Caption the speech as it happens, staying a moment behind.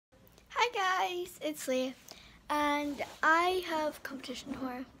Hi guys, it's Leah, and I have competition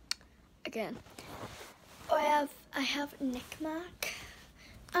tomorrow again. I have NICMAC,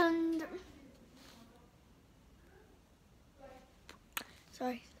 and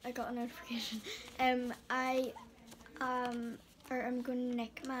sorry, I got a notification. I'm going to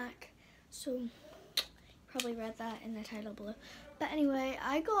NICMAC, so you probably read that in the title below. But anyway,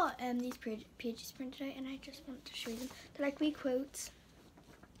 I got these pages printed out, and I just want to show you them. They're like wee quotes.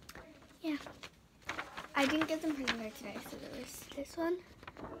 Yeah. I didn't get them printed out today, so there was this one.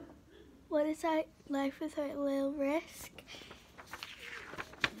 What is that? Life without a little risk.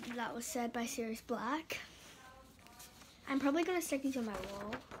 That was said by Sirius Black. I'm probably going to stick these on my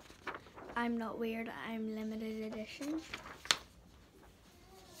wall. I'm not weird, I'm limited edition.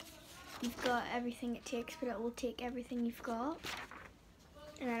 You've got everything it takes, but it will take everything you've got.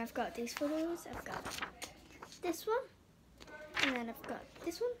 And then I've got these photos. I've got this one. And then I've got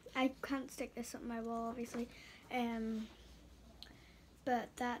this one. I can't stick this on my wall, obviously. But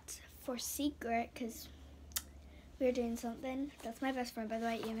that's for secret, because we're doing something. That's my best friend, by the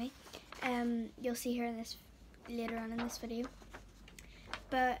way, Amy. You'll see her in this later on in this video.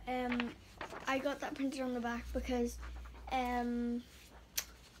 But I got that printed on the back because we're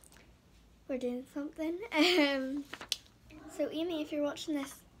doing something. So Amy, if you're watching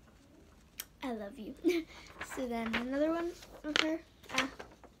this, I love you. So then another one of her,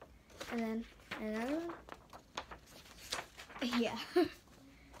 and then another one, yeah.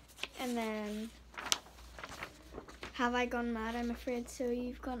 And then, have I gone mad? I'm afraid so.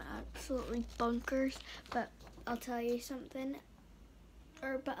 You've gone absolutely bonkers. But I'll tell you something,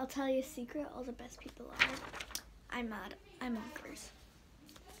 but I'll tell you a secret. All the best people are. I'm mad. I'm bonkers.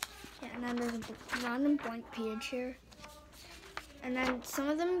 Yeah, and then there's a random blank page here. And then some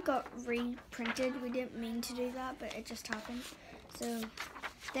of them got reprinted. We didn't mean to do that, but it just happened. So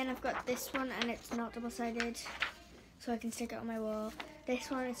then I've got this one, and it's not double-sided, so I can stick it on my wall.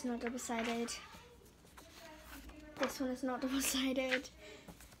 This one is not double-sided. This one is not double-sided.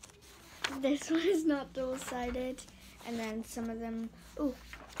 This one is not double-sided. And then some of them, oh,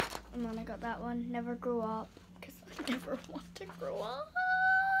 and then I got that one, never grow up, because I never want to grow up.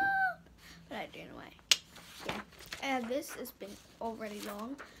 But I do anyway. Yeah. This has been already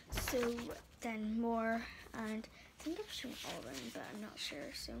long, so then more, and I think I've shown all of them, but I'm not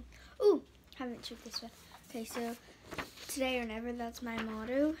sure, so, ooh, haven't checked this one. Okay, so, today or never, that's my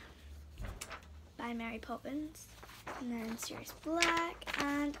motto, by Mary Poppins, and then Sirius Black,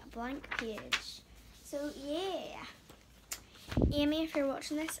 and a blank page. So, yeah. Amy, if you're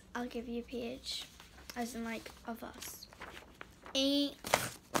watching this, I'll give you a page, as in, like, of us. I'm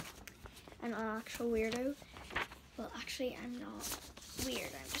an actual weirdo. Well, actually, I'm not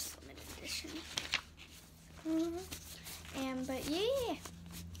weird. I'm just limited edition. But yeah.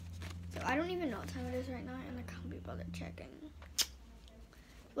 So I don't even know what time it is right now, and I can't be bothered checking.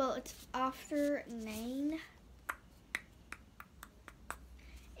 Well, it's after 9.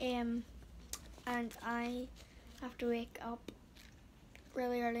 And I have to wake up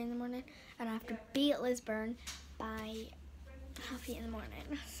really early in the morning, and I have to be at Lisburn by 8:30 in the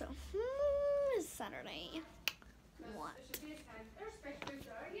morning. So it's Saturday. What?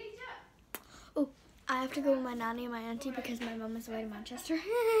 Oh, I have to go with my nanny and my auntie because my mum is away to Manchester.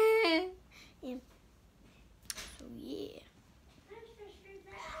 Yeah. So yeah.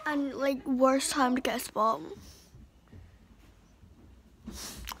 And like worst time to get a spot.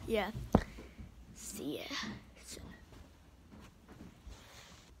 Yeah. See ya.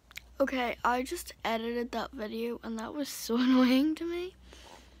 Okay, I just edited that video and that was so annoying to me.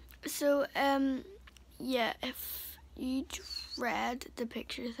 So yeah, if you read the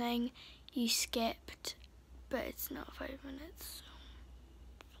picture thing, you skipped, but it's not 5 minutes.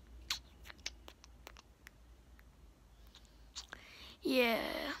 So.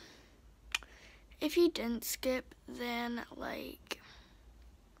 Yeah. If you didn't skip, then like,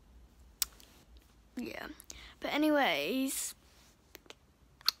 yeah. But anyways,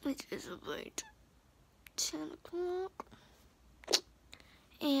 it is about 10 o'clock.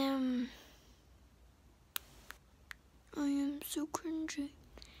 I am so cringy.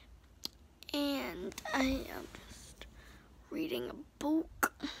 And I am just reading a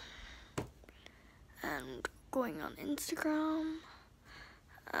book and going on Instagram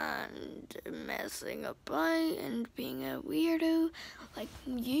and messing about and being a weirdo like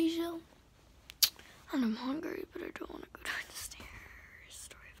usual. And I'm hungry, but I don't want to go down the stairs.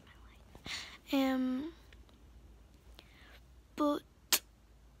 Story of my life. But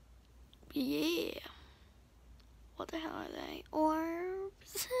yeah. What the hell are they?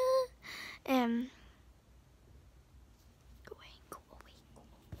 Orbs. Go away, go away, go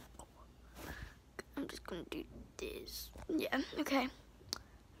away, go away. I'm just gonna do this. Yeah, okay.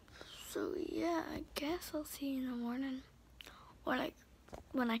 So yeah, I guess I'll see you in the morning. Or like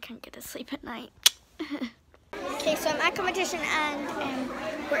when I can't get to sleep at night. Okay, so I'm at competition and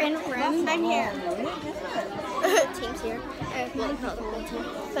we're in a room. I'm here. Team's here. Well, not the whole team.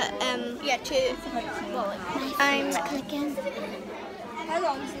 But yeah, two. Well, like, I'm clicking. How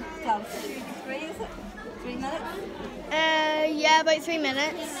long is the class? 3, is it? 3 minutes? Yeah, about 3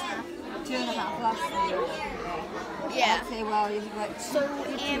 minutes. 2.5 laps. Yeah. Okay, well, you've got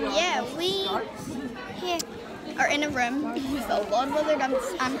yeah, we here are in a room with a lot of other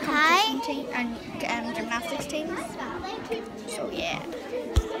dance and competition team and gymnastics teams. So yeah.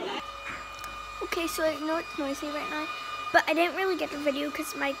 Okay, so I know it's noisy right now, but I didn't really get the video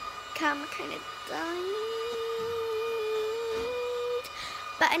because my camera kind of died.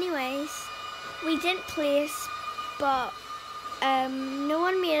 But anyways, we didn't place, but no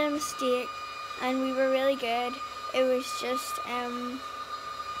one made a mistake, and we were really good. It was just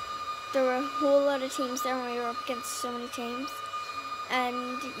there were a whole lot of teams there, and we were up against so many teams.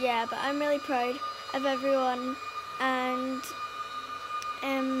 And yeah, but I'm really proud of everyone, and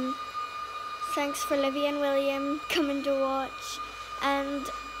thanks for Livy and William coming to watch, and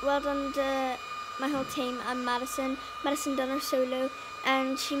well done to my whole team and Madison. Madison done her solo,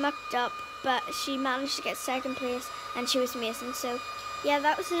 and she mucked up, but she managed to get 2nd place, and she was amazing. So yeah,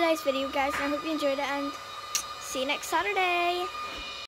 that was today's video, guys, and I hope you enjoyed it, and see you next Saturday.